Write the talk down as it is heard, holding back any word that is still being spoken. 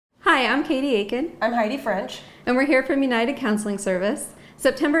Hi, I'm Katie Aiken. I'm Heidi French. And we're here from United Counseling Service.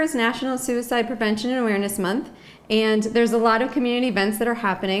 September is National Suicide Prevention and Awareness Month, and there's a lot of community events that are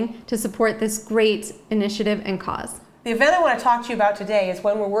happening to support this great initiative and cause. The event I want to talk to you about today is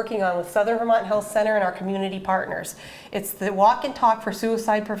one we're working on with Southern Vermont Health Center and our community partners. It's the Walk and Talk for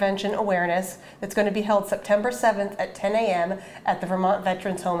Suicide Prevention Awareness that's going to be held September 7th at 10 a.m. at the Vermont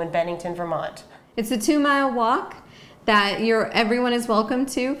Veterans Home in Bennington, Vermont. It's a 2-mile walk that everyone is welcome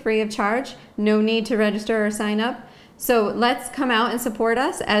to, free of charge. No need to register or sign up. So let's come out and support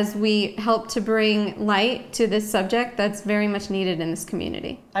us as we help to bring light to this subject that's very much needed in this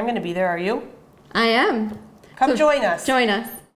community. I'm going to be there. Are you? I am. Come join us. Join us.